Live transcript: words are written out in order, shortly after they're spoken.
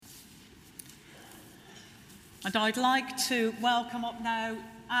And I'd like to welcome up now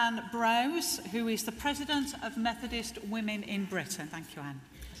Anne Browse, who is the President of Methodist Women in Britain. Thank you, Anne.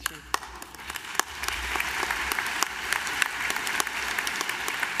 Thank you.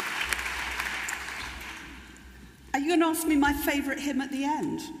 Are you going to ask me my favourite hymn at the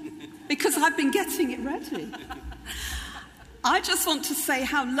end? Because I've been getting it ready. I just want to say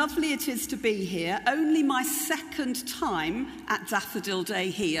how lovely it is to be here. Only my second time at Daffodil Day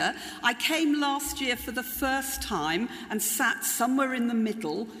here. I came last year for the first time and sat somewhere in the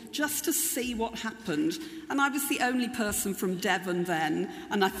middle just to see what happened. And I was the only person from Devon then,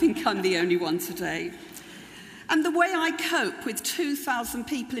 and I think I'm the only one today. And the way I cope with 2,000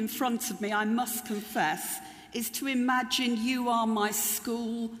 people in front of me, I must confess, is to imagine you are my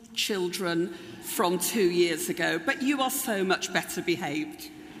school children from 2 years ago, but you are so much better behaved.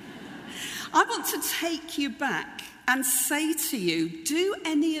 I want to take you back and say to you, do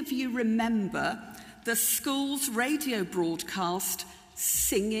any of you remember the school's radio broadcast,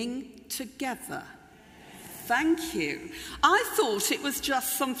 Singing Together? Thank you. I thought it was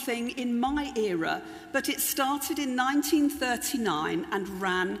just something in my era, but it started in 1939 and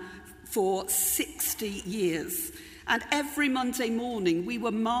ran for 60 years. And every Monday morning we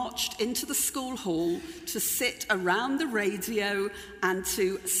were marched into the school hall to sit around the radio and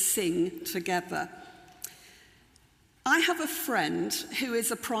to sing together. I have a friend who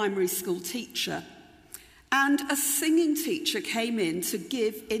is a primary school teacher, and a singing teacher came in to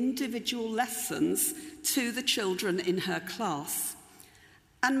give individual lessons to the children in her class.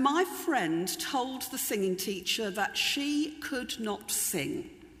 And my friend told the singing teacher that she could not sing.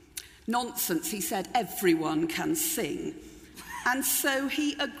 Nonsense, he said, everyone can sing. And so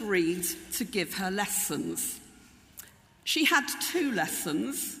he agreed to give her lessons. She had 2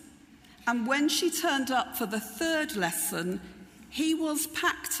 lessons, and when she turned up for the 3rd lesson, he was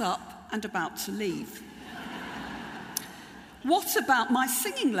packed up and about to leave. What about my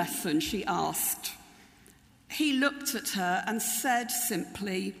singing lesson, she asked. He looked at her and said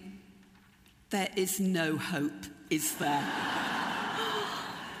simply, there is no hope, is there?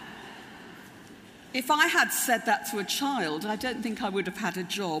 If I had said that to a child, I don't think I would have had a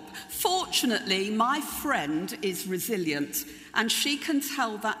job. Fortunately, my friend is resilient, and she can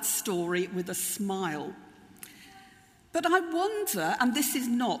tell that story with a smile. But I wonder, and this is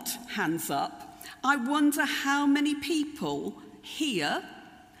not hands up, I wonder how many people here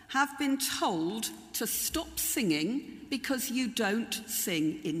have been told to stop singing because you don't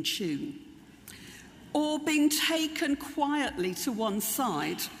sing in tune, or being taken quietly to one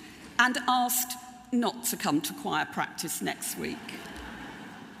side and asked not to come to choir practice next week.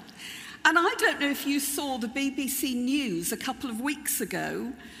 And I don't know if you saw the BBC News a couple of weeks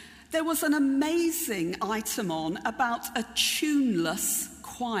ago. There was an amazing item on about a tuneless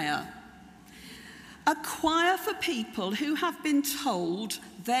choir. A choir for people who have been told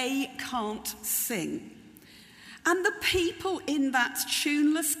they can't sing. And the people in that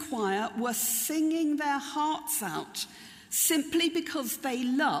tuneless choir were singing their hearts out simply because they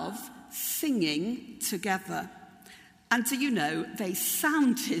love singing together. And do you know, they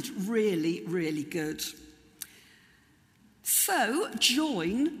sounded really, really good. So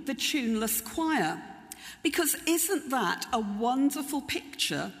join the tuneless choir, because isn't that a wonderful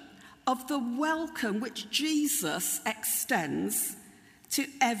picture of the welcome which Jesus extends to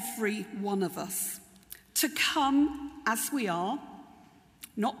every one of us? To come as we are,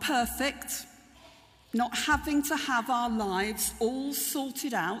 not perfect, not having to have our lives all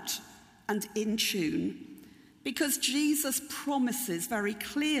sorted out and in tune, because Jesus promises very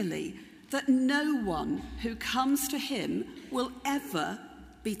clearly that no one who comes to him will ever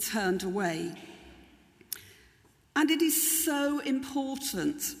be turned away. And it is so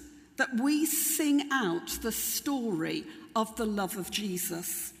important that we sing out the story of the love of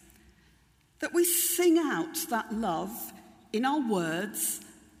Jesus, that we sing out that love in our words,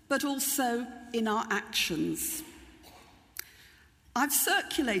 but also in our actions. I've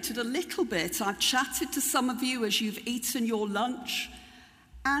circulated a little bit. I've chatted to some of you as you've eaten your lunch,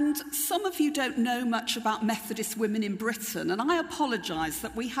 and some of you don't know much about Methodist Women in Britain, and I apologise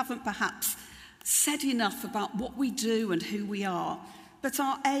that we haven't perhaps said enough about what we do and who we are, but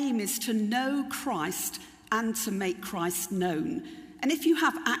our aim is to know Christ and to make Christ known. And if you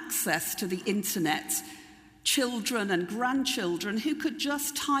have access to the internet, children and grandchildren who could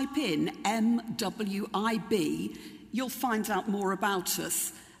just type in MWIB, you'll find out more about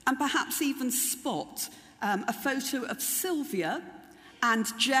us, and perhaps even spot a photo of Sylvia and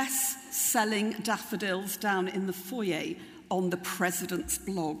Jess selling daffodils down in the foyer on the President's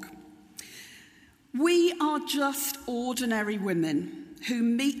blog. We are just ordinary women, who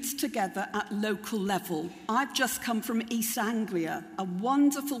meet together at local level. I've just come from East Anglia, a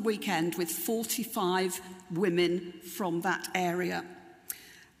wonderful weekend with 45 women from that area.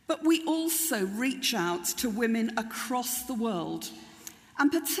 But we also reach out to women across the world,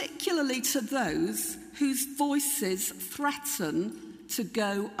 and particularly to those whose voices threaten to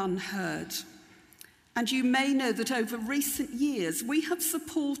go unheard. And you may know that over recent years, we have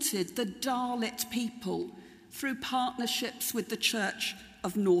supported the Dalit people through partnerships with the Church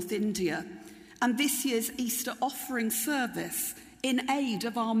of North India. And this year's Easter offering service, in aid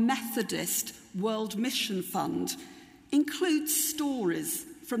of our Methodist World Mission Fund, includes stories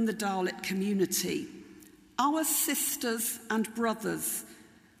from the Dalit community, our sisters and brothers,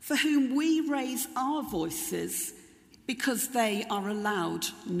 for whom we raise our voices because they are allowed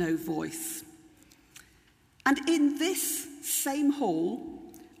no voice. And in this same hall,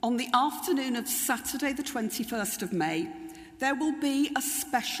 on the afternoon of Saturday the 21st of May, there will be a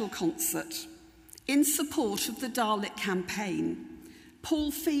special concert in support of the Dalit campaign.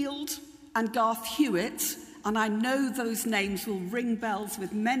 Paul Field and Garth Hewitt, and I know those names will ring bells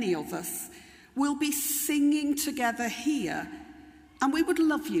with many of us, will be singing together here, and we would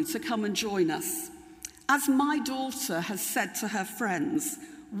love you to come and join us. As my daughter has said to her friends,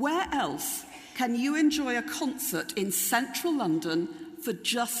 where else can you enjoy a concert in central London for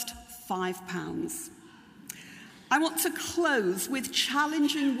just £5? I want to close with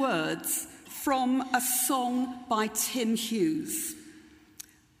challenging words from a song by Tim Hughes.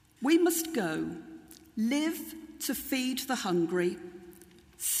 We must go, live to feed the hungry,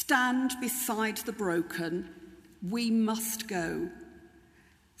 stand beside the broken. We must go.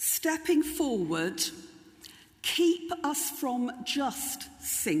 Stepping forward, keep us from just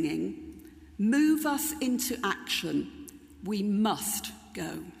singing, move us into action. We must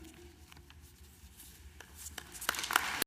go.